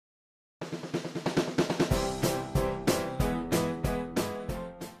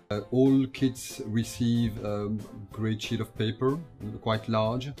All kids receive a great sheet of paper, quite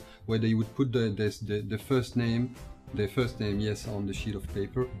large, where they would put the first name, their first name, yes, on the sheet of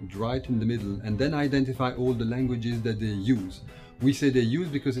paper, right in the middle, and then identify all the languages that they use. We say they use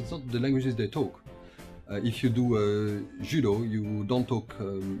because it's not the languages they talk. If you do judo, you don't talk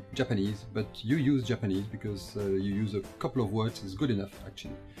Japanese, but you use Japanese because you use a couple of words, it's good enough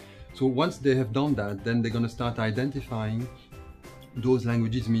actually. So once they have done that, then they're going to start identifying those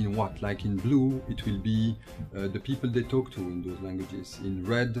languages mean what. Like in blue, it will be the people they talk to in those languages. In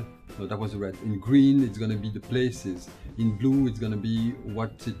red, no, that was red. In green, it's going to be the places. In blue, it's going to be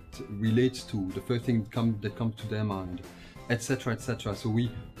what it relates to, the first thing that comes to their mind, etc., etc. So we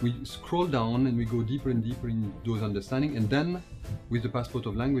scroll down and we go deeper and deeper in those understanding, and then with the Passport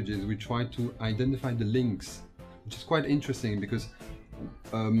of Languages we try to identify the links, which is quite interesting because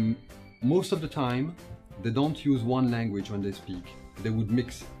most of the time they don't use one language when they speak. They would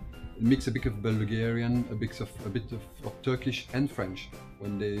mix a bit of Bulgarian, a bit of Turkish and French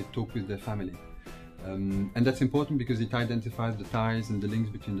when they talk with their family. And that's important because it identifies the ties and the links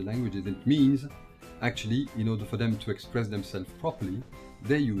between the languages. It means actually, in order for them to express themselves properly,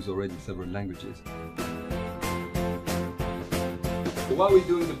 they use already several languages. Why are we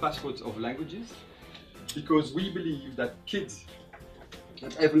doing the Passports of Languages? Because we believe that kids,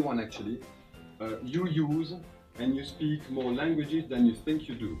 that everyone actually, you use and you speak more languages than you think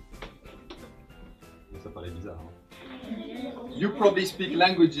you do. Ça paraît bizarre, hein? You probably speak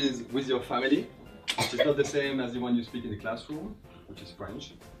languages with your family, which is not the same as the one you speak in the classroom, which is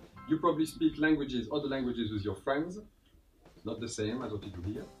French. You probably speak languages, other languages with your friends, not the same as what you do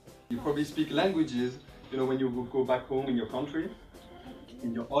here. You probably speak languages, you know, when you go back home in your country,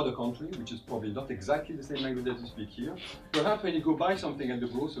 in your other country, which is probably not exactly the same language that you speak here. Perhaps when you go buy something at the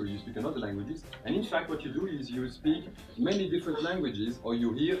grocery, you speak another languages, and in fact what you do is you speak many different languages, or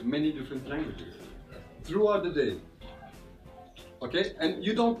you hear many different languages throughout the day. Okay, and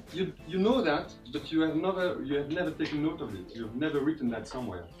you know that, but you have never taken note of it. You have never written that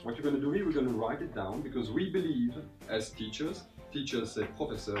somewhere. What you're going to do here, we're going to write it down, because we believe, as teachers say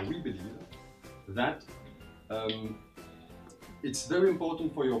professor, we believe that it's very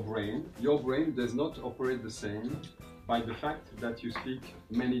important for your brain. Your brain does not operate the same by the fact that you speak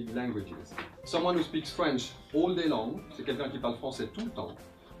many languages. Someone who speaks French all day long, c'est quelqu'un qui parle français tout le temps.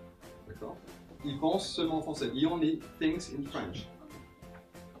 D'accord? Il pense seulement en français. He only thinks in French.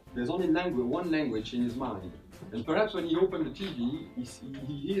 There's only one language in his mind. And perhaps when he opens the TV,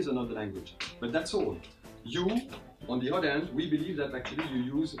 he hears another language. But that's all. You, on the other hand, we believe that actually you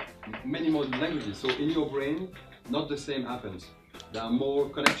use many more languages. So in your brain, not the same happens. There are more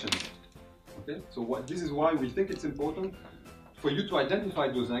connections. Okay? So this is why we think it's important for you to identify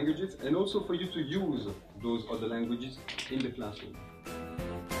those languages, and also for you to use those other languages in the classroom.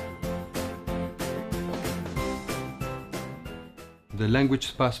 The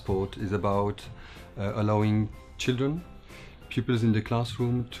language passport is about allowing children, pupils in the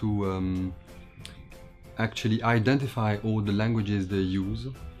classroom to actually identify all the languages they use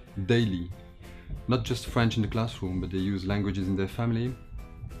daily. Not just French in the classroom, but they use languages in their family.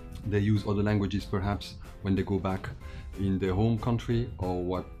 They use other languages perhaps when they go back in their home country, or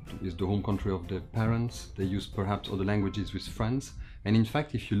what is the home country of their parents. They use perhaps other languages with friends. And in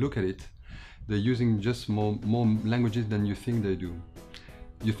fact, if you look at it, they're using just more languages than you think they do.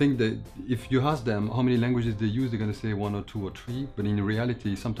 You think that if you ask them how many languages they use, they're going to say 1 or 2 or 3, but in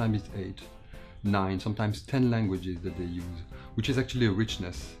reality sometimes it's 8, 9, sometimes 10 languages that they use, which is actually a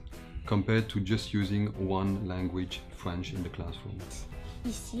richness compared to just using one language, French, in the classroom.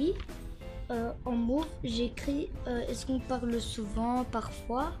 Ici, en mauve, j'écris est-ce qu'on parle souvent,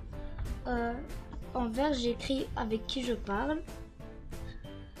 parfois. En vert, j'écris avec qui je parle.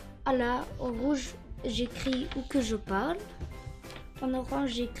 En rouge, j'écris où que je parle. En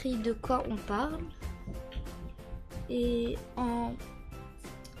orange, j'écris de quoi on parle. Et en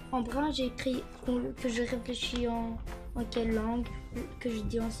brun, j'écris que je réfléchis en quelle langue, que je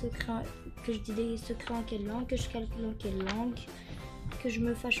dis des secrets en quelle langue, que je calcule en quelle langue, que je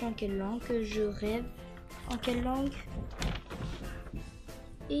me fâche en quelle langue, que je rêve en quelle langue.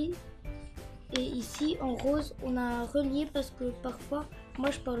 Et ici, en rose, on a relié parce que parfois,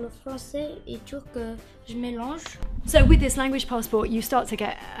 moi je parle français et turc, je mélange. So with this language passport, you start to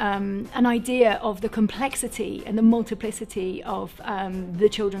get an idea of the complexity and the multiplicity of the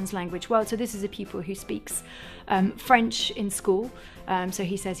children's language world. So this is a pupil who speaks French in school, so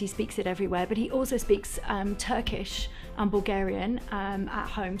he says he speaks it everywhere, but he also speaks Turkish and Bulgarian at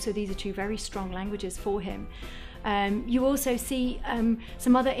home, so these are two very strong languages for him. You also see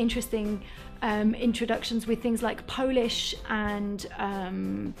some other interesting introductions with things like Polish and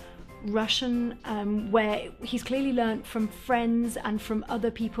Russian, where he's clearly learnt from friends and from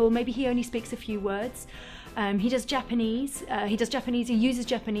other people. Maybe he only speaks a few words. He does Japanese. He uses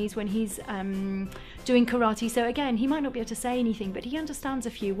Japanese when he's doing karate. So again, he might not be able to say anything, but he understands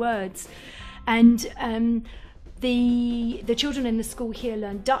a few words. And the children in the school here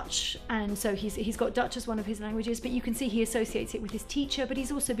learn Dutch, and so he's got Dutch as one of his languages. But you can see he associates it with his teacher. But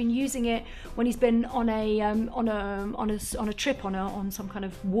he's also been using it when he's been on a trip on some kind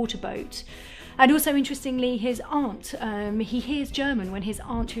of water boat. And also, interestingly, his aunt, he hears German when his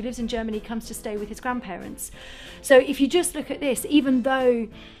aunt, who lives in Germany, comes to stay with his grandparents. So if you just look at this, even though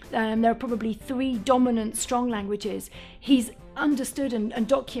there are probably 3 dominant strong languages, he's understood and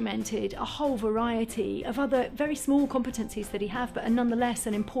documented a whole variety of other very small competencies that he has, but are nonetheless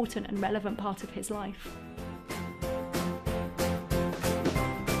an important and relevant part of his life.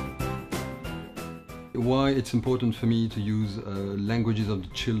 Why it's important for me to use languages of the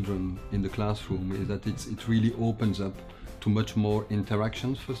children in the classroom is that it really opens up to much more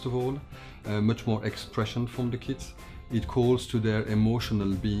interactions, first of all, much more expression from the kids. It calls to their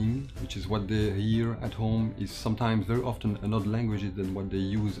emotional being, which is what they hear at home, is sometimes very often another language than what they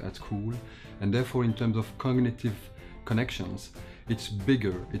use at school. And therefore, in terms of cognitive connections, it's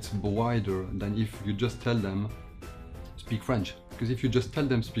bigger, it's wider than if you just tell them speak French. Because if you just tell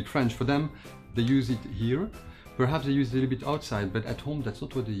them speak French, for them, they use it here, perhaps they use it a little bit outside, but at home that's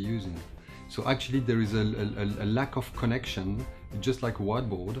not what they're using. So actually there is a lack of connection, just like a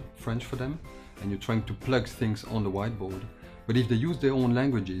whiteboard, French for them, and you're trying to plug things on the whiteboard. But if they use their own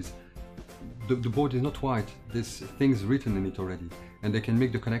languages, the board is not white, there's things written in it already, and they can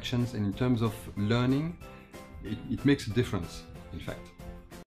make the connections, and in terms of learning, it makes a difference, in fact.